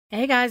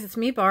Hey guys, it's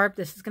me, Barb.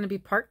 This is going to be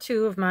part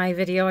 2 of my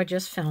video I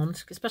just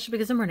filmed, especially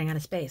because I'm running out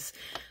of space.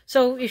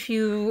 So if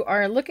you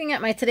are looking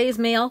at my today's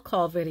mail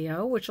call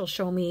video, which will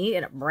show me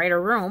in a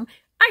brighter room,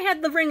 I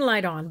had the ring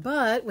light on,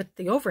 but with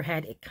the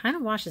overhead, it kind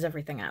of washes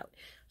everything out.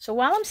 So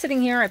while I'm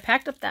sitting here, I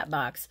packed up that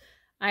box.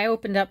 I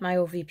opened up my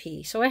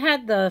OVP. So I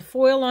had the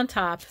foil on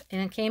top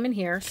and it came in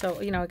here.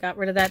 So, I got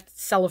rid of that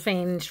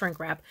cellophane shrink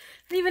wrap.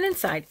 And even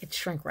inside, it's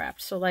shrink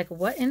wrapped. So like,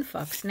 what in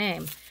fuck's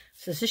name?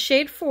 So this is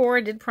shade 4.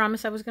 I did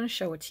promise I was going to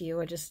show it to you.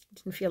 I just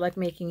didn't feel like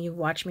making you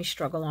watch me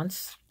struggle on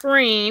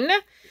screen.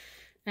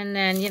 And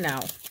then,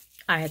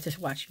 I had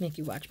to make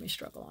you watch me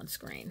struggle on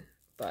screen.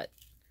 But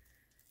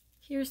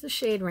here's the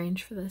shade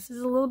range for this. This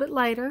is a little bit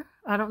lighter.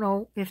 I don't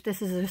know if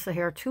this is just a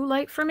hair too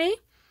light for me,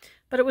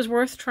 but it was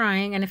worth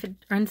trying. And if it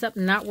ends up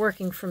not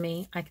working for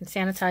me, I can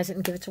sanitize it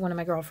and give it to one of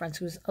my girlfriends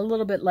who's a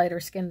little bit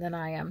lighter skinned than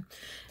I am.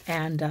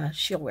 And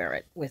she'll wear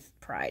it with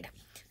pride.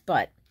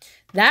 But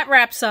that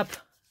wraps up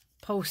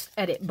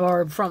post-edit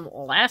Barb from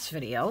last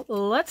video.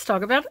 Let's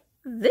talk about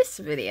this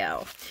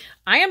video.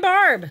 I am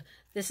Barb.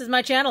 This is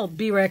my channel,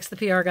 B-Rex, the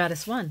PR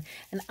Goddess 1.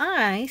 And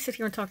I sit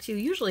here and talk to you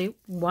usually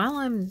while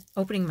I'm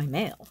opening my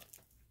mail.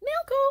 Mail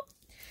call.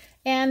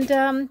 And,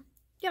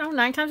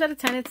 9 times out of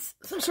 10, it's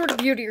some sort of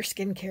beauty or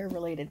skincare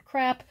related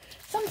crap.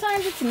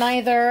 Sometimes it's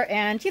neither.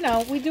 And,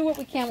 we do what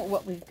we can with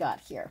what we've got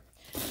here.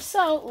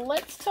 So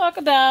let's talk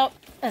about,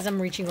 as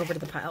I'm reaching over to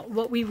the pile,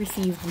 what we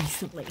received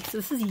recently. So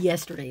this is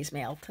yesterday's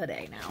mail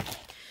today now.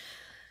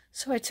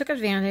 So I took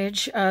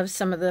advantage of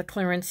some of the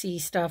clearance-y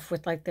stuff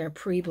with like their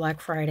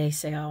pre-Black Friday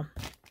sale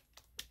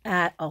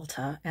at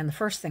Ulta. And the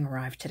first thing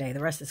arrived today.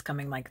 The rest is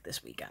coming like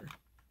this weekend.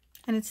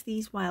 And it's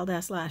these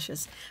wild-ass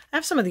lashes. I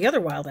have some of the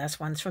other wild-ass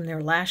ones from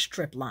their lash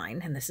strip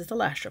line. And this is the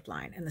lash strip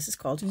line. And this is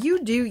called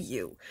You Do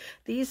You.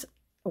 These,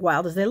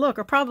 wild as they look,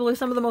 are probably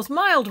some of the most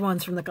mild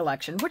ones from the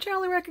collection, which I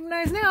only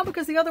recognize now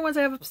because the other ones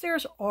I have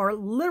upstairs are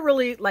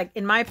literally, like,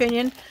 in my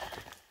opinion,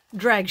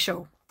 drag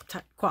show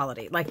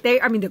quality. Like,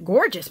 they're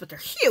gorgeous, but they're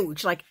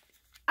huge. Like,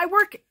 I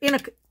work in a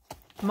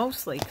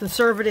mostly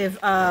conservative,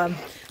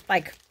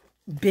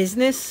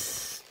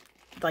 business,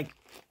 like,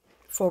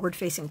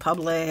 forward-facing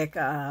public,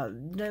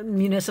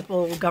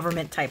 municipal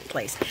government type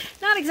place.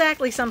 Not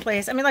exactly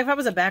someplace. Like if I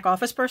was a back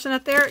office person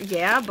out there,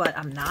 yeah, but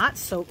I'm not.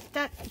 So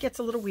that gets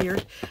a little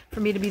weird for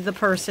me to be the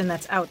person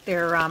that's out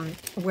there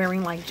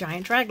wearing like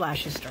giant drag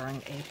lashes during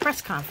a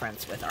press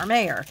conference with our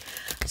mayor.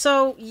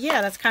 So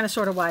yeah, that's kind of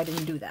sort of why I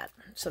didn't do that.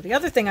 So the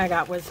other thing I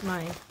got was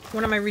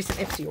one of my recent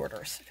Ipsy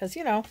orders. Because,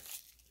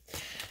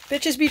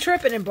 bitches be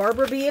tripping and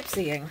Barbara be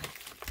Ipsying.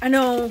 I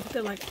know,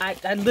 they're like,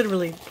 I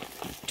literally,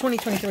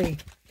 2023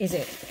 is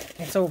it.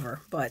 It's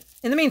over. But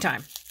in the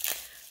meantime,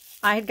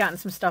 I had gotten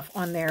some stuff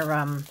on their,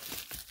 one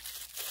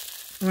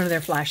of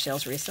their flash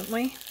sales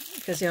recently.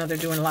 Because, they're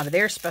doing a lot of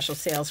their special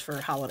sales for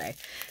holiday.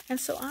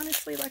 And so,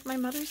 honestly, like, my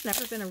mother's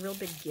never been a real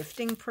big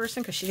gifting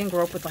person. Because she didn't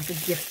grow up with, like,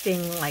 a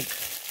gifting,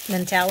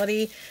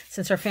 mentality.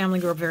 Since her family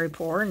grew up very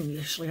poor and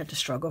usually had to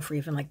struggle for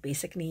even,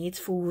 basic needs.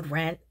 Food,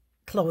 rent,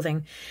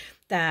 clothing.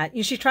 That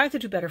she tried to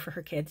do better for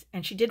her kids,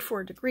 and she did for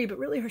a degree, but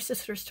really her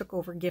sisters took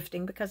over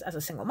gifting because as a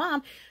single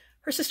mom,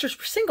 her sisters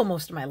were single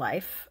most of my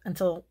life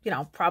until,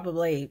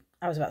 probably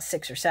I was about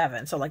 6 or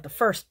 7. So like the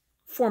first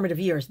formative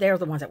years, they're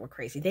the ones that were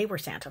crazy. They were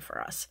Santa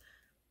for us.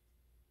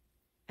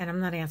 And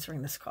I'm not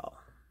answering this call.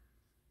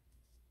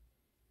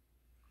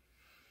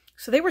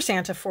 So they were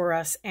Santa for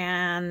us,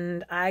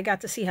 and I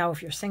got to see how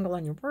if you're single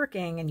and you're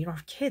working and you don't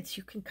have kids,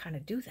 you can kind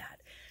of do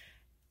that.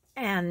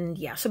 And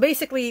yeah, so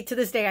basically to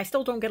this day, I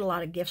still don't get a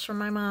lot of gifts from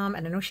my mom.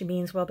 And I know she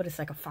means well, but it's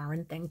like a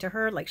foreign thing to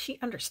her. Like she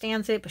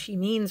understands it, but she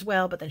means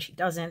well, but then she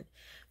doesn't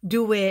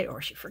do it,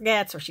 or she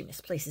forgets, or she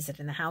misplaces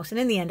it in the house.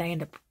 And in the end, I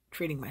end up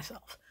treating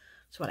myself.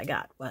 So what I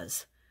got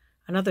was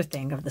another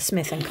thing of the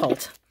Smith &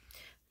 Cult.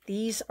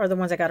 These are the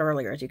ones I got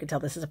earlier. As you can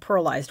tell, this is a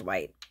pearlized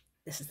white.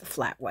 This is the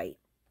flat white,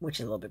 which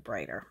is a little bit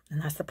brighter.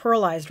 And that's the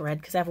pearlized red,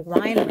 because I have a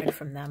wine red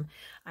from them.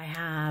 I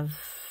have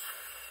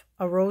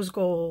a rose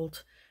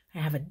gold. I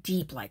have a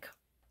deep,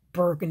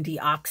 burgundy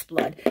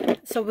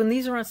oxblood. So when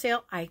these are on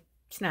sale, I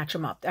snatch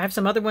them up. I have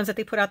some other ones that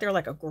they put out there,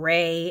 like a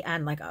gray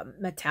and like a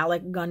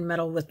metallic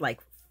gunmetal with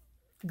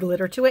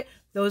glitter to it.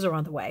 Those are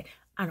on the way.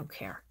 I don't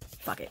care.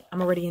 Fuck it.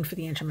 I'm already in for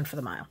the inch. I'm in for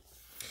the mile.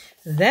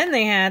 Then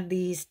they had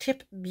these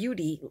Tip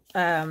Beauty,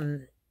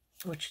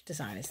 which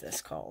design is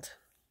this called?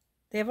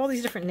 They have all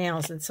these different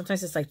nails, and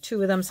sometimes it's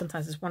 2 of them.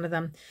 Sometimes it's 1 of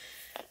them.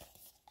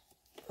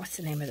 What's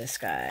the name of this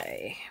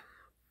guy?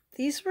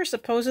 These were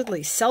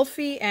supposedly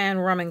Selfie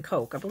and Rum and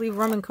Coke. I believe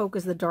Rum and Coke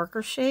is the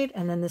darker shade,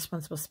 and then this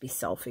one's supposed to be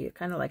Selfie.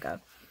 Kind of like a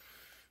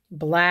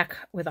black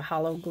with a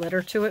hollow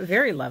glitter to it.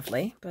 Very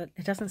lovely, but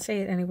it doesn't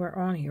say it anywhere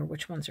on here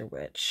which ones are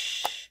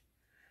which.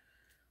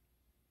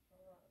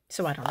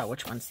 So I don't know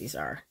which ones these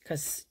are,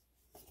 because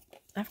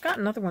I've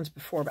gotten other ones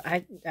before, but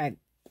I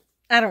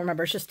don't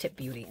remember. It's just Tip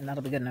Beauty, and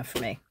that'll be good enough for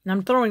me. And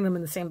I'm throwing them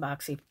in the same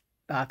box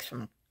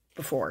from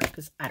before,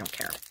 because I don't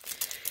care.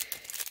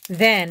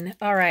 Then,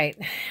 all right.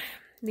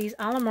 These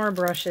Alamar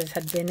brushes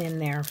had been in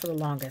there for the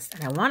longest,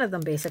 and I wanted them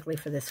basically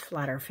for this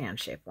flatter fan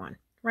shape one.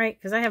 right?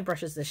 Because I have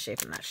brushes this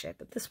shape and that shape,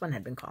 but this one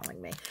had been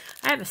calling me.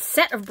 I have a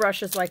set of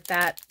brushes like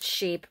that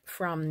shape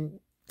from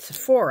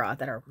Sephora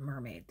that are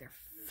mermaid. They're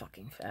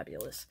fucking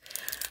fabulous.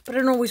 But I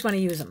don't always want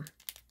to use them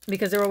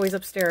because they're always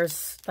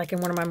upstairs, like in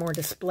one of my more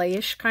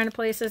display-ish kind of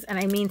places. And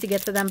I mean to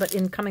get to them, but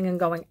in coming and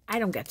going, I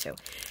don't get to.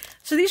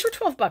 So these were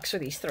 $12 for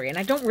these 3. And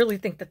I don't really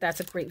think that that's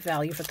a great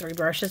value for 3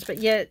 brushes. But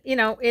yet, you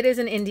know, it is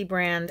an indie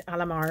brand,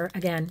 Alamar.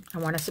 Again, I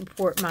want to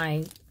support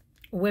my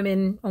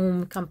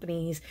women-owned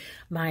companies,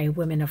 my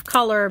women of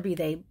color, be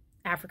they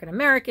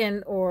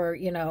African-American or,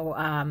 you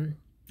know,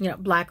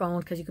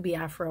 Black-owned, because you could be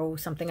Afro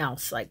something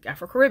else, like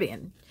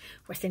Afro-Caribbean,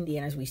 West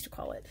Indian, as we used to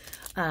call it,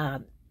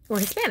 or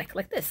Hispanic,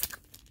 like this.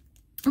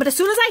 But as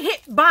soon as I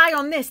hit buy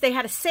on this, they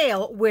had a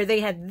sale where they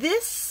had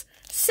this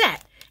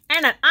set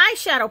and an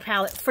eyeshadow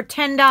palette for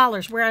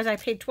 $10, whereas I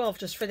paid $12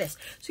 just for this.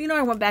 So, you know,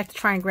 I went back to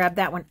try and grab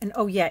that one, and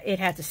oh yeah, it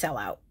had to sell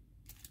out.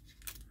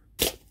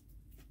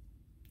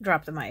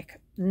 Drop the mic.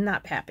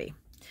 Not happy.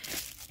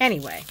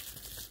 Anyway,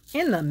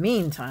 in the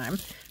meantime,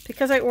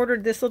 because I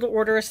ordered this little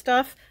order of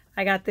stuff,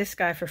 I got this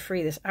guy for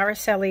free. This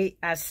Araceli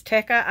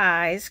Azteca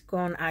Eyes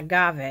con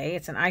Agave.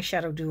 It's an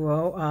eyeshadow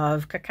duo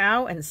of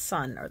cacao and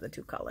sun are the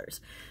 2 colors.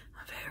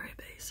 Very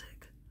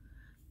basic.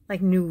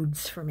 Like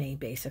nudes for me,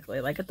 basically.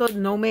 Like I thought,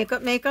 no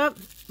makeup.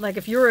 Like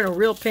if you're in a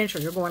real pinch or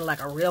you're going to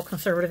like a real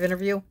conservative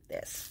interview,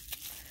 this.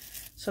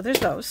 So there's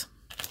those.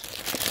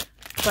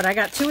 But I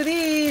got 2 of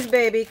these,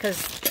 baby,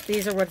 because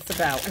these are what it's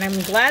about. And I'm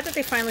glad that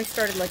they finally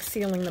started like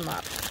sealing them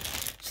up.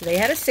 So they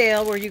had a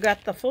sale where you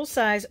got the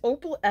full-size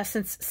Opal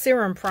Essence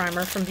Serum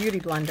Primer from Beauty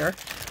Blender,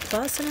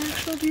 plus an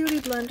actual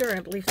Beauty Blender. And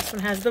I believe this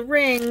one has the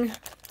ring.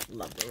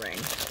 Love the ring.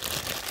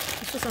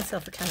 This was on sale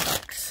for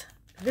 $10.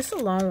 This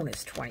alone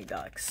is $20.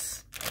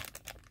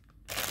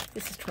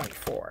 This is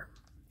 $24.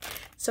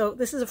 So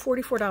this is a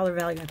 $44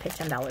 value, and I paid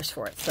 $10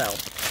 for it. So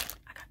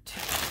I got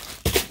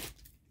 2.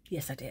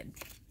 Yes, I did.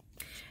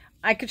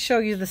 I could show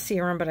you the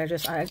serum, but I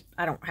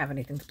don't have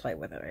anything to play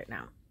with it right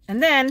now.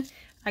 And then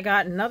I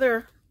got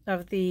another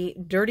of the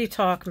Dirty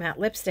Talk matte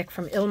lipstick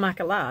from Il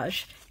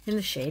Maquillage in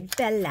the shade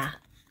Bella.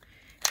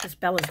 Because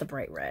Bella's the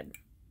bright red.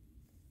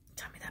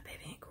 Tell me that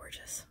baby ain't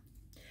gorgeous.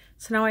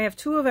 So now I have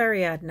 2 of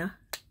Ariadne,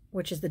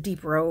 which is the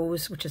deep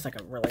rose, which is like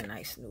a really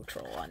nice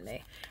neutral on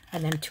me.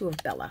 And then 2 of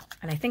Bella.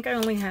 And I think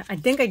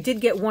I did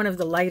get one of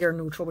the lighter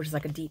neutral, which is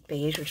like a deep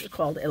beige, which is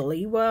called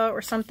Eliwa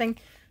or something.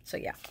 So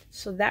yeah,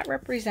 so that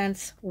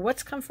represents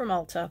what's come from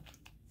Ulta,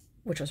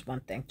 which was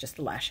one thing, just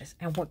the lashes,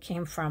 and what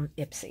came from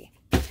Ipsy.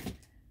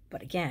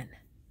 But again,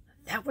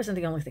 that wasn't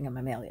the only thing in my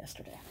mail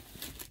yesterday.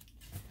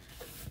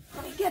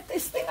 Let me get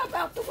this thing up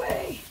out the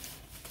way.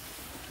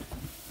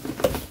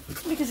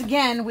 Because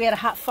again, we had a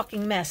hot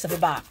fucking mess of a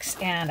box.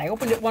 And I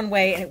opened it one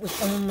way and it was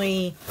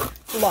only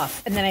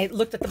fluff. And then I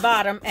looked at the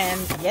bottom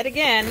and yet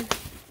again,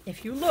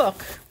 if you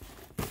look,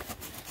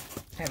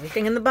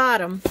 everything in the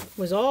bottom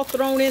was all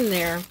thrown in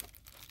there.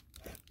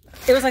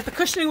 It was like the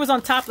cushioning was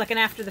on top, like an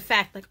after the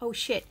fact, like, oh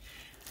shit.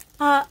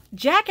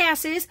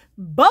 Jackasses,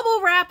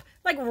 bubble wrap.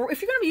 Like,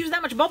 if you're going to use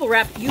that much bubble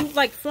wrap, you,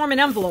 like, form an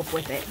envelope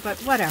with it. But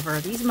whatever.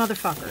 These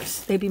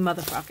motherfuckers, they be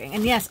motherfucking.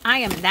 And yes,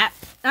 I'm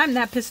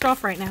that pissed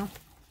off right now.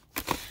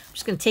 I'm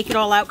just going to take it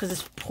all out because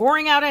it's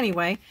pouring out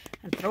anyway.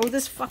 And throw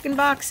this fucking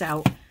box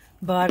out.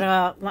 But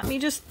let me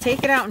just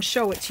take it out and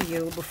show it to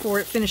you before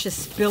it finishes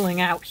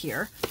spilling out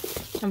here.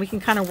 And we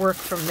can kind of work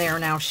from there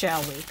now,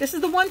 shall we? This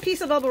is the one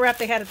piece of bubble wrap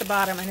they had at the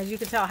bottom. And as you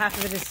can tell, half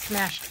of it is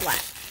smashed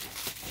flat.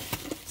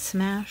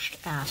 Smashed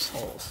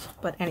assholes.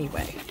 But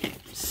anyway,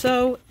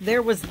 so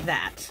there was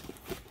that.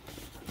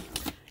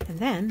 And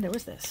then there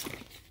was this.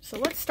 So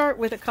let's start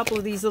with a couple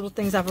of these little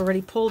things I've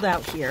already pulled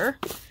out here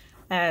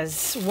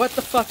as what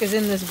the fuck is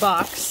in this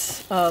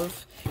box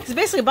of, it's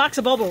basically a box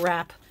of bubble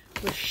wrap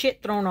with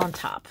shit thrown on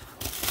top.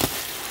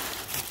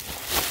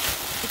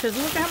 Because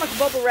look at how much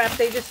bubble wrap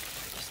they just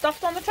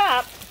stuffed on the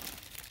top.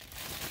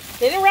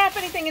 They didn't wrap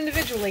anything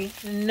individually.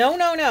 No,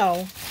 no,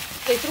 no.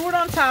 They threw it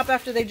on top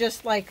after they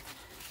just like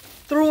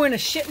threw in a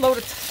shitload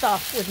of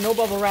stuff with no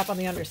bubble wrap on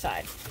the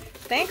underside.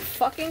 Thank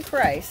fucking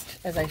Christ,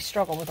 as I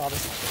struggle with all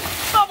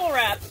this bubble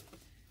wrap.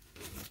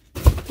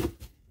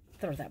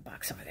 Throw that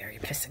box over there,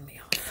 you're pissing me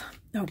off.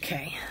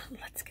 Okay,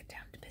 let's get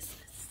down to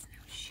business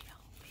now, shall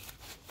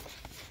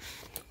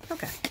we?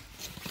 Okay.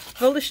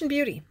 Volition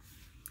Beauty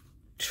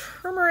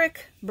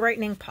Turmeric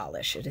Brightening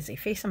Polish. It is a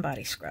face and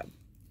body scrub.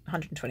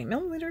 120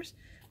 milliliters,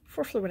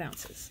 4 fluid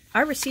ounces.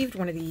 I received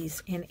one of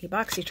these in a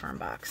BoxyCharm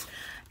box,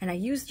 and I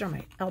used it on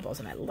my elbows,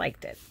 and I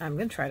liked it. I'm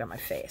going to try it on my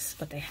face,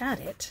 but they had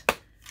it.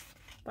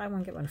 Buy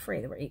one, get one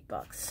free. They were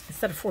 $8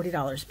 instead of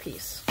 $40 a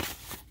piece.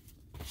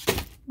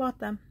 Bought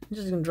them. I'm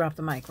just going to drop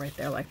the mic right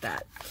there like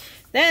that.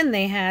 Then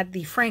they had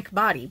the Frank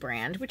Body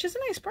brand, which is a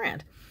nice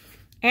brand.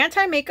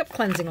 Anti-Makeup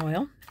Cleansing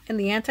Oil and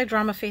the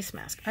Anti-Drama Face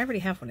Mask. I already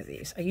have one of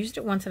these. I used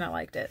it once and I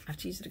liked it. I have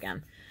to use it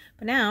again.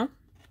 But now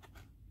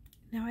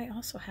I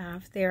also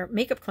have their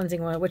Makeup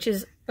Cleansing Oil, which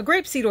is a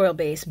grapeseed oil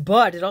base,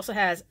 but it also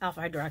has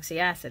alpha hydroxy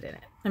acid in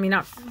it. I mean,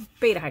 not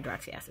beta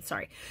hydroxy acid,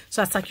 sorry.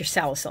 So that's like your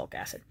salicylic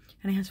acid.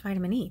 And it has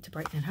vitamin E to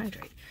brighten and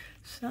hydrate.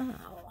 So,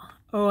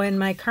 Oh, and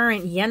my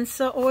current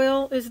Yensa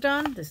oil is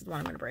done. This is the one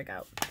I'm going to break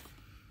out.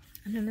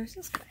 And then there's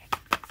this guy.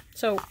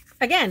 So,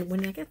 again,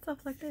 when you get stuff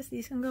like this,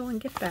 these can go in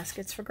gift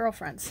baskets for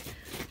girlfriends.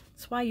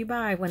 That's why you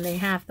buy when they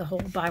have the whole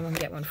buy one,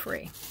 get one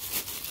free.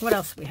 What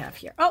else do we have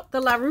here? Oh, the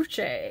La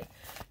Roche.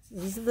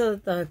 These are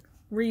the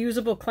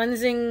reusable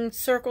cleansing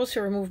circles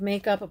to remove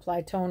makeup,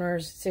 apply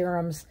toners,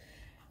 serums,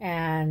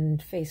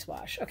 and face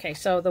wash. Okay,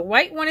 so the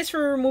white one is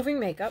for removing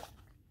makeup.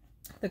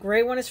 The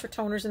gray one is for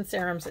toners and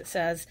serums, it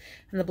says.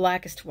 And the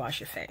black is to wash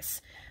your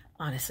face.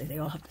 Honestly, they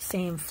all have the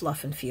same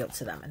fluff and feel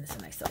to them. And it's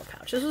a nice little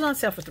pouch. This was on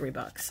sale for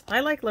 $3. I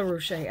like La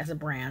Roche as a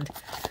brand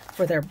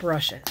for their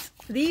brushes.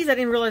 These I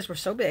didn't realize were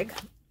so big,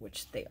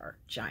 which they are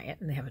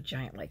giant. And they have a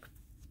giant, like,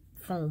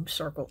 foam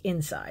circle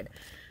inside.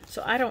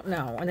 So I don't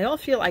know. And they all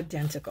feel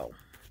identical.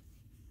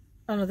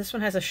 Oh, no, this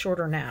one has a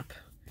shorter nap.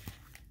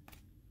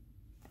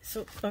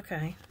 So,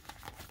 okay.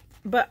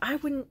 But I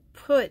wouldn't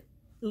put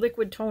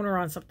liquid toner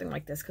on something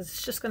like this because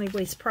it's just going to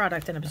waste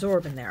product and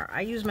absorb in there.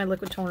 I use my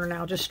liquid toner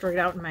now just straight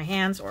out in my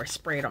hands or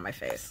spray it on my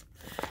face.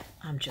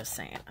 I'm just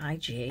saying,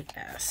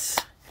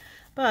 IJS.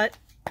 But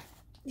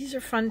these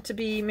are fun to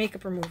be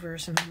makeup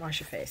removers and wash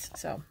your face.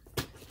 So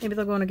maybe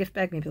they'll go in a gift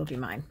bag, maybe they'll be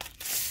mine.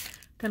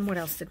 Then what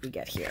else did we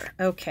get here?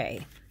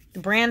 Okay,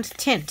 the brand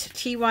Tint,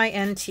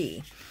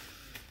 T-Y-N-T.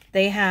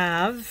 They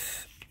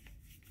have,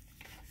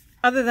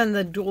 other than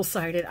the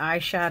dual-sided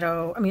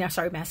eyeshadow,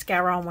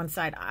 mascara on one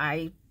side,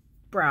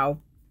 eyebrow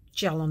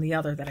gel on the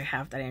other that I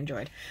have that I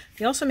enjoyed.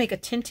 They also make a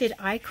tinted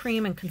eye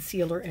cream and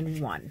concealer in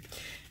one.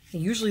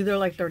 Usually they're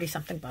like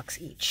 30-something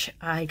bucks each.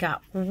 I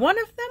got one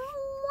of them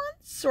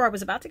once, or I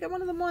was about to get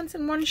one of them once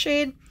in one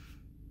shade.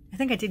 I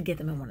think I did get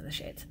them in one of the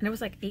shades, and it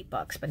was like $8,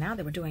 but now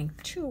they were doing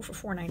 2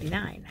 for $4.99,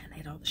 and they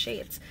had all the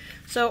shades.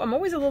 So I'm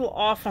always a little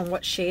off on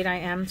what shade I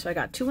am, so I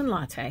got 2 in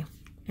Latte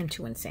and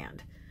 2 in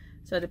Sand.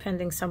 So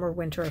depending summer,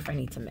 winter, if I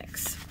need to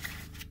mix.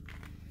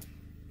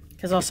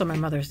 Because also my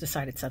mother's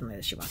decided suddenly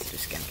that she wants to do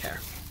skincare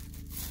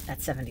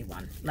at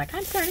 71. Like,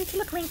 I'm starting to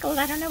look wrinkled.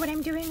 I don't know what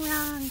I'm doing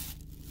wrong.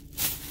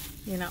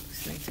 You're not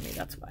listening to me,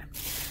 that's why.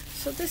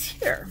 So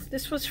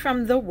this was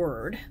from The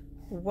Word,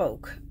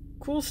 Woke,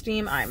 Cool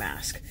Steam Eye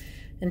Mask.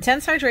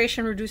 Intense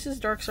hydration reduces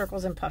dark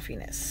circles and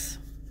puffiness.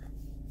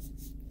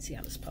 Let's see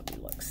how this puppy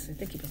looks. I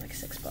think he was like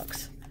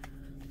 $6.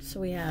 So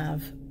we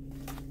have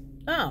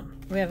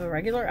a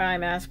regular eye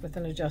mask with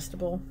an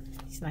adjustable.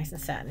 He's nice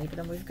and satiny, but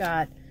then we've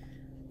got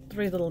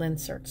 3 little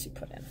inserts you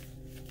put in.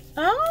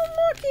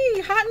 Oh,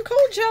 looky! Hot and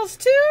cold gels,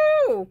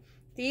 too!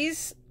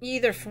 These, you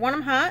either want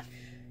them hot,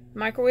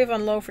 microwave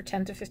on low for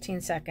 10 to 15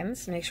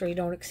 seconds. Make sure you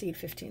don't exceed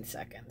 15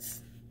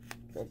 seconds.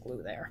 A little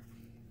glue there.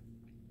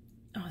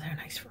 Oh, they're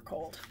nice for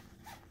cold.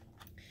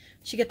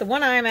 So you get the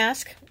 1 eye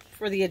mask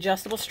for the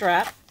adjustable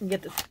strap. You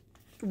get the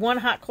 1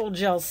 hot cold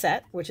gel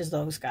set, which is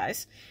those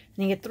guys.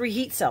 And you get 3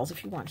 heat cells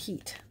if you want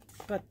heat.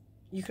 But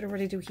you could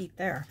already do heat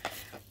there.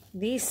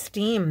 These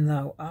steam,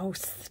 though. Oh,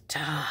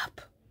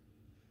 stop.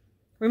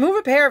 Remove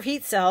a pair of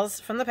heat cells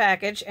from the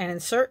package and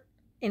insert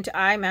into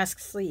eye mask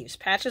sleeves.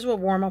 Patches will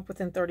warm up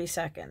within 30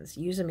 seconds.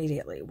 Use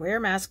immediately. Wear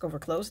mask over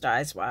closed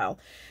eyes while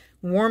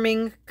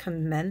warming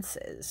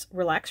commences.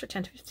 Relax for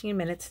 10 to 15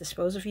 minutes.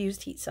 Dispose of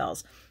used heat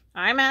cells.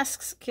 Eye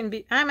mask can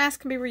be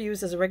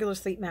reused as a regular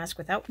sleep mask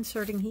without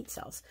inserting heat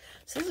cells.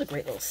 So this is a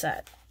great little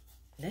set.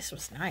 This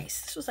was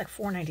nice. This was like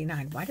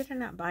 $4.99. Why did I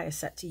not buy a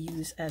set to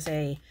use as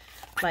a,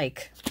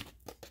 like,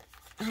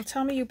 oh,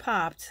 tell me you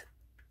popped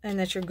and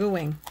that you're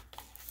gooing.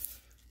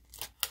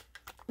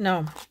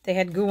 No, they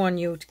had goo on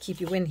you to keep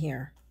you in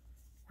here.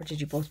 Or did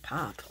you both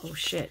pop? Oh,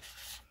 shit.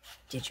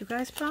 Did you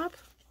guys pop?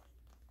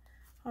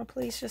 Oh,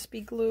 please just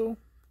be glue.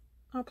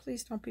 Oh,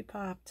 please don't be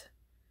popped.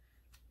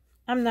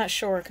 I'm not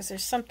sure because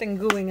there's something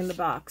gooing in the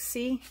box.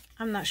 See?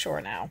 I'm not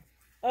sure now.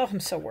 Oh, I'm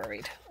so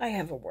worried. I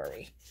have a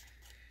worry.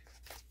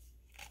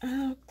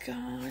 Oh,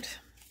 God.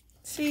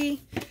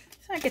 See?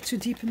 I get too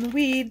deep in the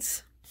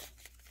weeds.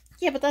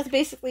 Yeah, but that's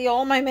basically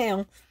all my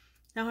mail.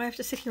 Now I have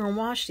to sit here and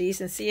wash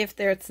these and see if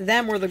it's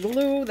them or the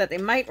glue that they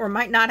might or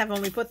might not have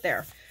only put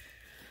there.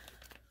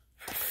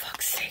 For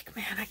fuck's sake,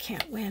 man, I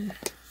can't win.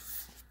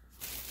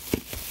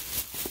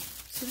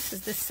 So this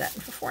is this set.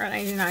 And for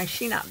 $4.99,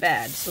 she not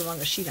bad, so long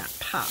as she not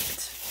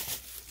popped.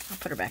 I'll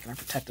put her back in her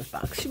protective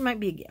box. She might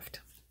be a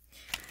gift.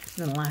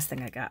 And then the last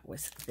thing I got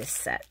was this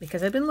set.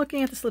 Because I've been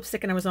looking at this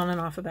lipstick and I was on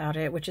and off about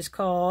it, which is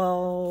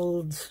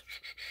called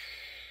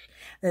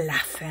La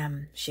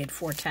Femme, shade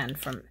 410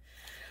 from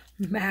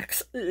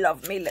MAC's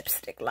Love Me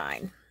lipstick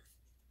line.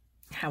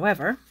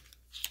 However,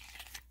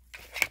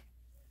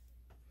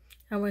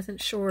 I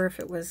wasn't sure if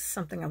it was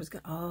something I was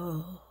going to...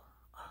 Oh,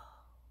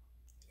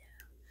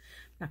 yeah.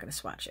 I'm not going to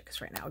swatch it because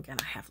right now, again,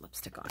 I have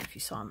lipstick on. If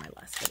you saw in my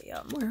last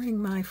video, I'm wearing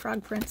my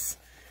Frog Prince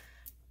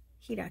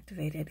heat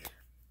activated.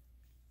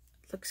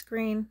 It looks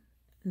green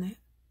and the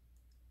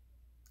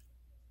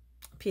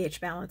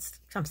pH balanced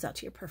comes out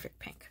to your perfect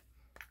pink.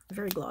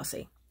 Very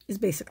glossy. It's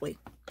basically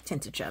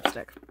tinted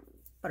chapstick,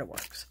 but it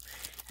works.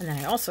 And then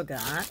I also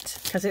got,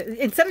 because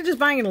instead of just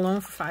buying it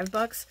alone for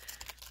 $5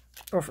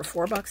 or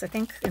for $4, I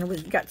think, and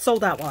it got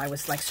sold out while I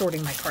was like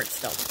sorting my cart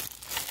still.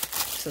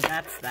 So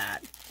that's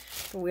that.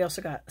 But we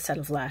also got a set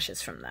of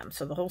lashes from them.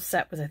 So the whole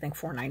set was, I think,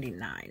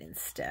 $4.99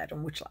 instead.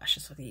 And which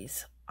lashes are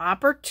these?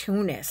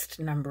 Opportunist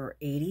number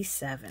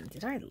 87.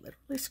 Did I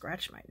literally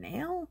scratch my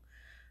nail?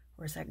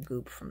 Or is that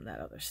goop from that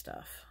other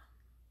stuff?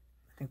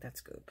 I think that's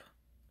goop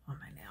on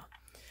my nail.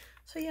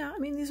 So yeah, I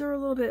mean, these are a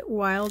little bit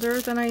wilder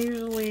than I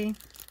usually...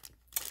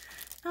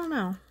 I don't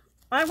know.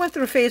 I went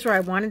through a phase where I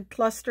wanted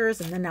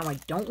clusters, and then now I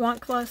don't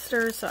want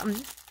clusters. So I'm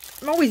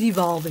always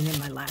evolving in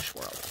my lash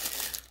world.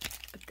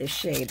 But this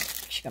shade,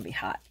 she's going to be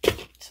hot.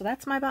 So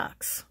that's my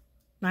box.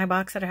 My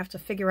box that I have to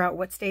figure out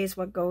what stays,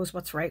 what goes,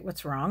 what's right,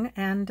 what's wrong,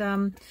 and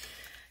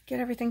get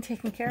everything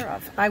taken care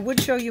of. I would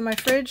show you my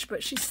fridge,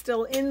 but she's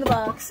still in the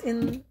box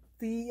in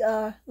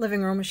the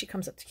living room, and she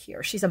comes up to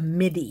here. She's a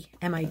midi,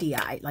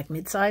 M-I-D-I, like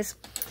mid-size.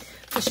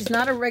 So she's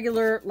not a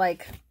regular,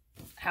 like,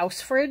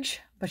 house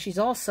fridge, but she's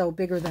also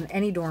bigger than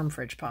any dorm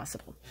fridge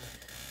possible.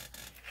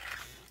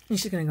 And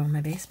she's going to go in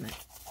my basement.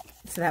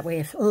 So that way,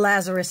 if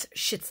Lazarus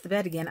shits the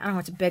bed again, I don't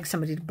have to beg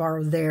somebody to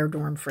borrow their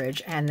dorm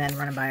fridge and then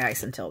run it by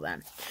ice until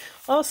then.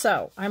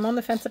 Also, I'm on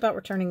the fence about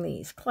returning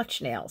these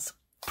clutch nails.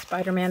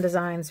 Spider-Man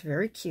designs,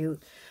 very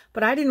cute.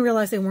 But I didn't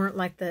realize they weren't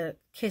like the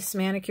Kiss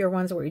manicure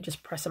ones where you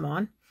just press them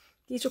on.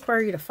 These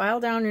require you to file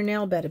down your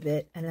nail bed a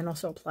bit and then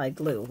also apply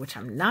glue, which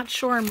I'm not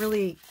sure I'm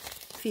really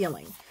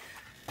feeling.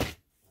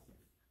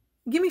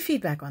 Give me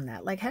feedback on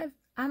that. Like, I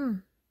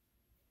don't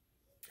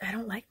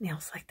like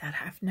nails like that.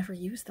 I've never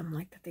used them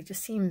like that. They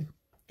just seem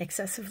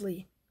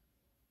excessively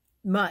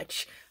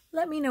much.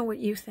 Let me know what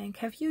you think.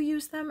 Have you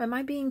used them? Am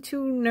I being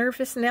too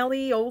nervous,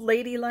 Nelly, old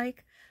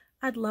lady-like?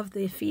 I'd love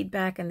the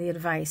feedback and the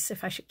advice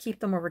if I should keep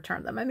them or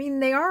return them. I mean,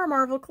 they are a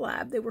Marvel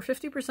collab. They were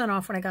 50%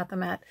 off when I got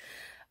them at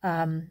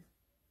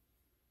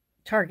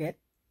Target.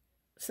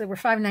 So they were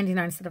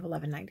 $5.99 instead of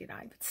 $11.99.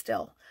 But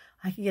still,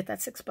 I could get that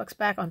 $6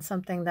 back on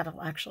something that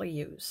I'll actually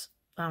use.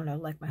 I don't know,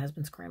 like my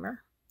husband's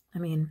creamer. I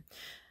mean,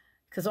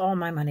 because all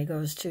my money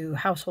goes to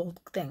household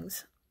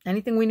things.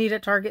 Anything we need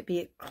at Target, be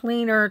it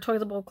cleaner,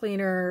 toilet bowl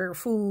cleaner,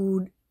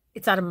 food,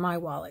 it's out of my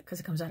wallet because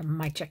it comes out of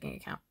my checking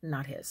account,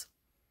 not his.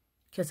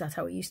 Because that's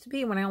how it used to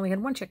be when I only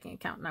had one checking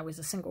account and I was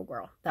a single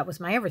girl. That was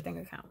my everything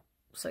account.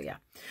 So yeah.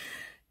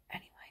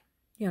 Anyway,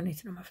 you don't need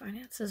to know my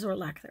finances or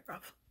lack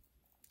thereof.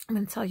 I'm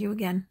going to tell you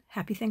again,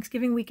 happy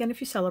Thanksgiving weekend if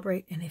you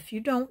celebrate. And if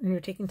you don't, and you're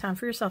taking time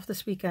for yourself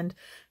this weekend,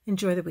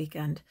 enjoy the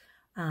weekend.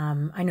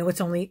 I know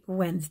it's only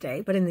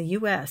Wednesday, but in the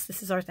U.S.,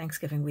 this is our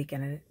Thanksgiving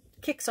weekend. And it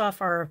kicks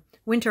off our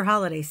winter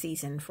holiday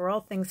season for all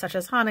things such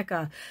as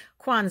Hanukkah,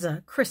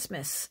 Kwanzaa,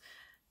 Christmas,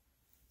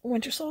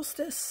 winter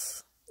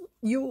solstice,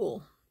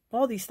 Yule.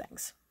 All these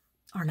things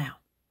are now.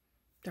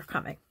 They're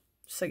coming.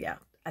 So yeah,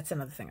 that's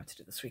another thing I have to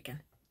do this weekend.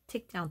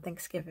 Take down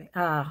Thanksgiving,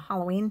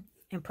 Halloween,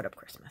 and put up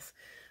Christmas.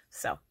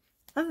 So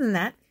other than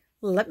that,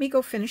 let me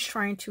go finish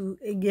trying to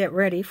get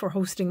ready for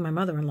hosting my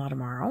mother-in-law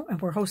tomorrow. And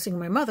we're hosting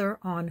my mother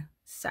on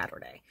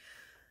Saturday.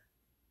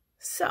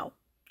 So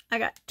I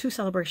got 2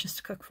 celebrations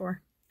to cook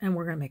for, and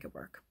we're going to make it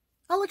work.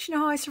 I'll let you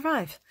know how I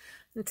survive.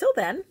 Until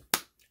then,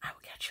 I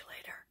will catch you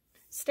later.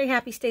 Stay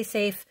happy, stay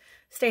safe,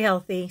 stay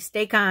healthy,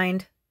 stay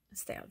kind, and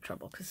stay out of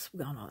trouble, because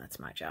we all know that's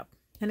my job.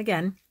 And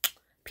again,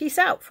 peace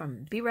out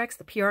from B-Rex,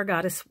 the PR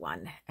Goddess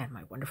 1, and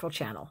my wonderful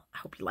channel. I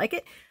hope you like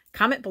it.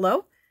 Comment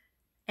below.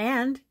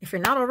 And if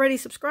you're not already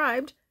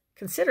subscribed,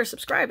 consider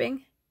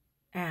subscribing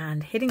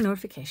and hitting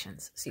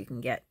notifications so you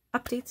can get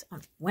updates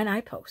on when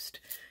I post.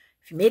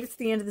 If you made it to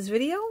the end of this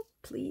video,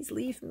 please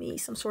leave me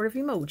some sort of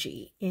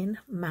emoji in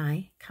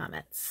my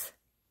comments.